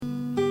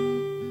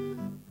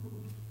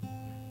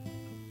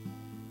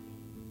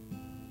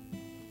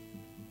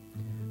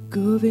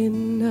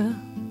Govinda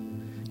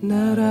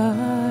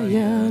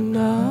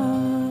Narayana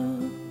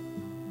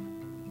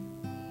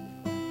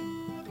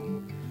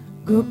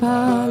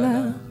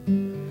Gopala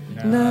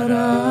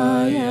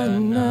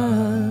Narayana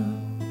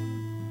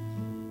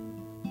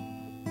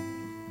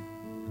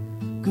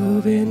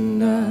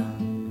Govinda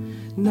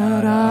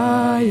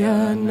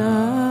Narayana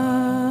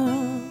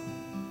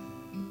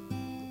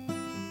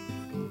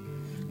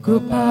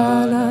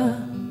Gopala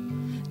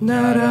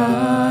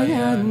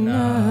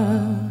Narayana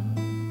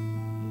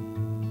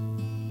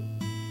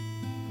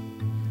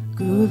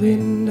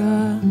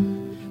Govinda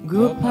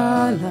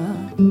Gopala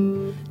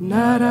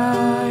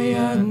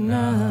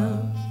Narayana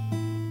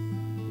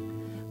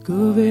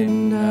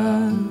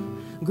Govinda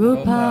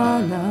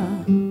Gopala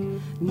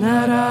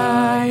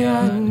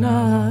Narayana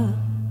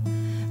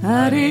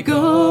Hari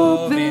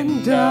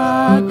Govinda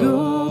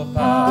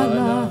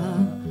Gopala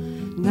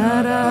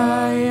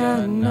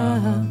Narayana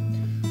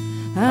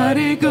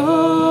Hari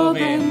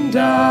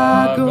Govinda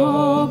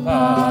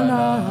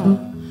Gopala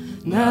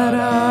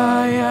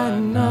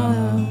Narayana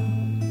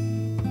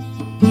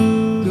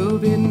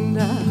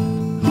Govinda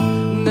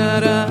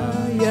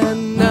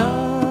Narayana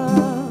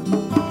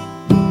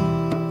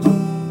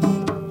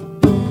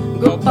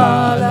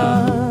Gopala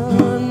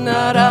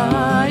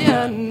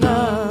Narayana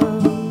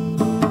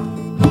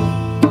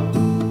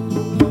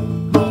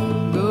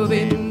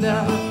Govinda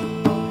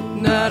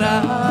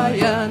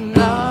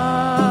Narayana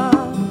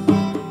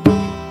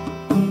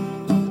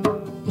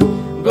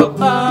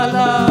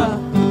Gopala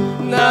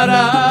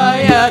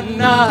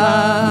Narayana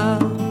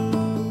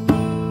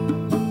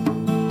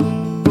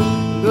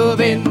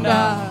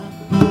Govinda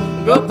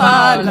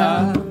Gopala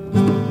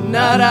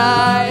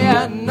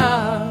Narayana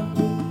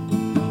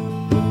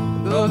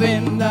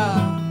Govinda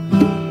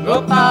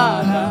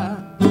Gopala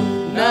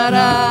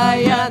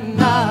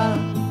Narayana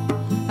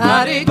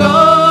Hari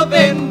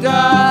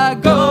Govinda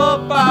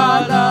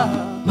Gopala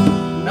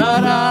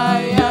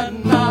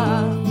Narayana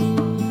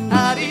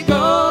Hari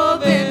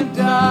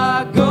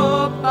Govinda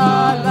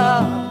Gopala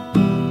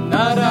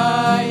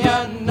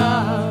Narayana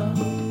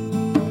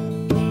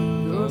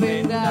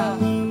Govinda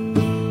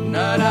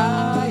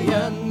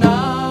Narayana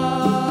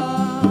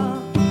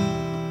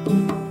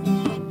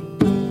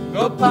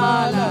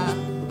Gopala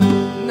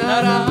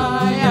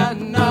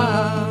Narayana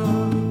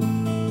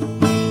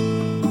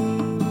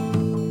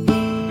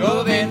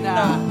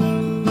Govinda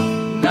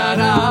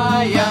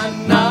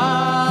Narayana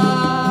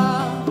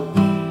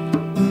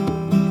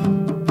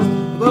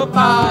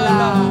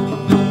Gopala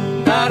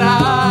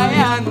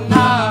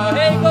Narayana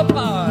Hey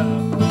Gopal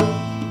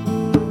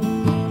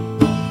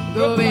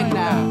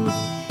Govinda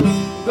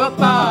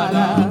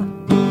Gopala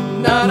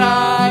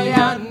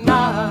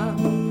Narayana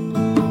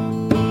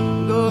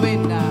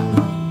Govinda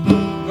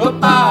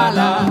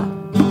Gopala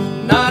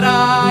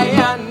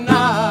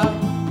Narayana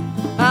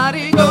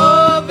Hari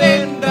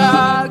Govinda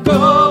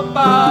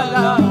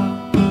Gopala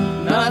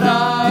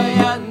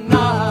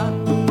Narayana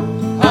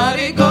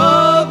Hari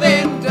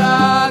Govinda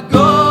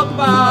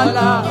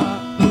Gopala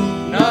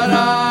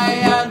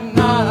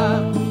Narayana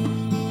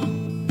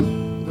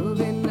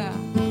Govinda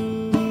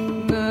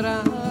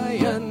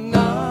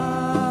Narayana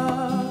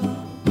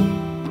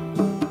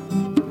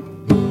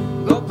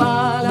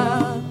Gopala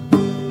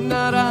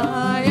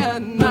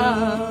Narayana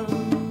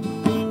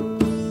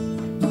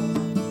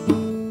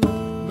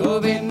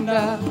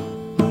Govinda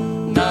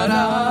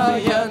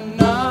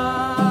Narayana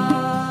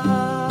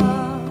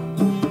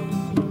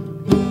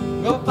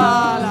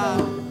Gopala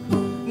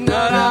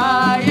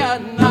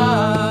Narayana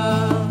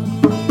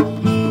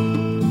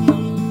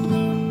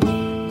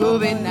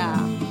Govinda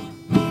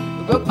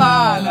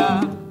Gopala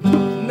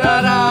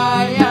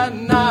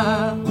Narayana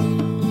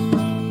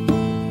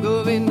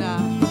Govinda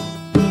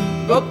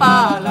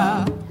Gopala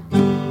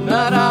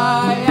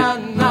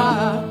Narayana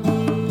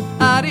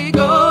Hari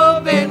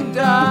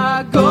Govinda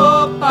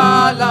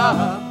Gopala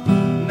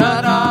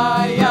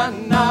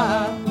Narayana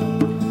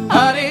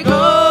Hari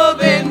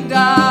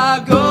Govinda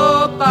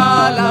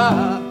Gopala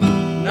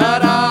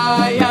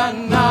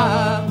Narayana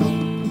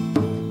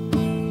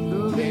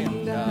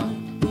Govinda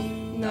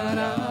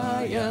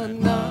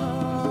Narayana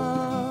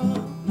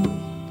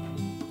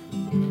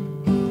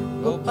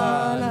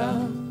Gopala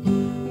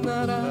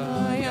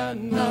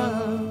Narayana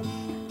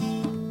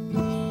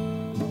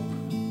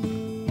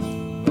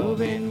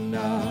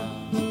Govinda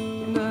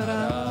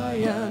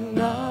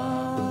Narayana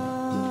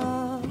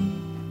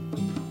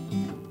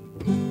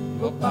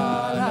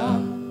Gopala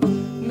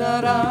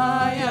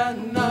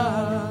Narayana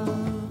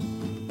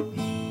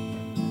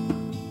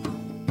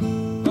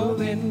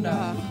Govinda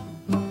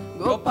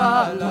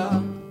Gopala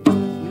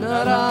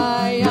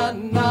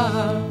Narayana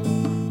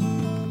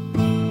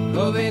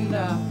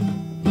Govinda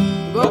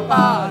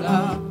Gopala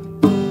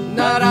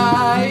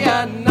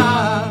Narayana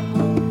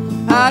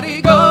Hari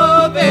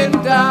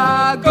Govinda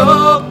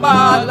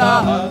Gopala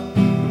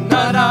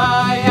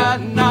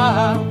Narayana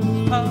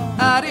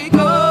Hari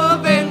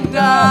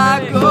Govinda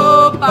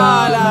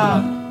Gopala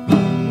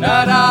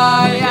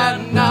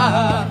Narayana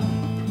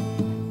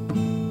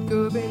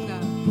Govinda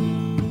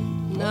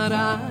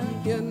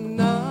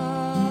Narayana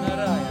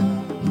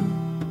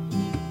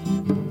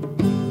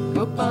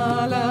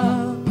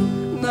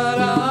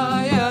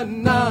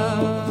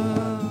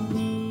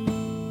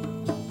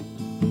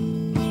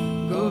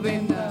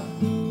Govinda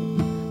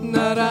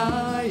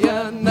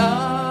Narayana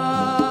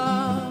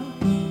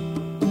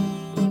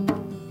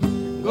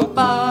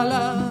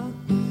Gopala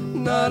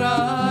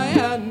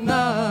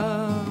Narayana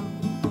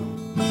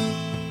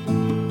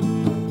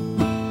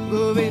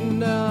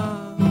Govinda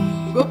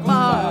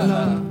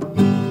Gopala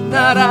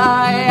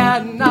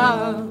Narayana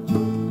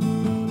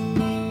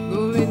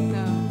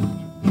Govinda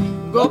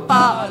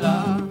Gopala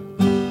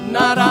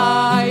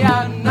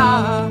Narayana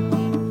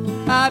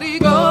Hari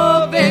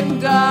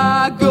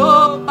Govinda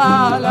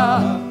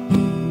Gopala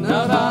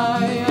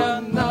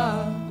Narayana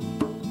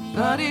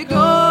Hari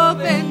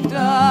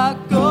Govinda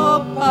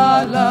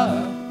Gopala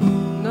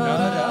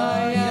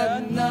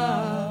Narayana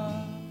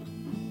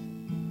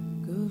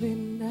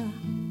Govinda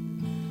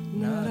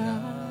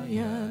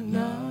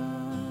Narayana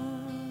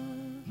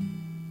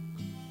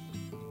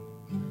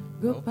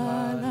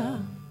Gopala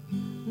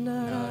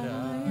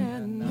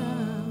Narayana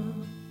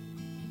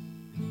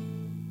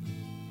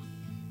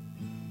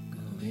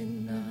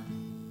Govinda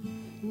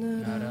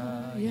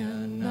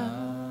Narayana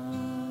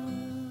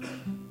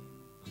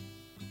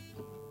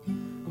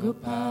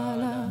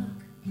Gopala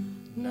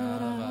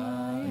Narayana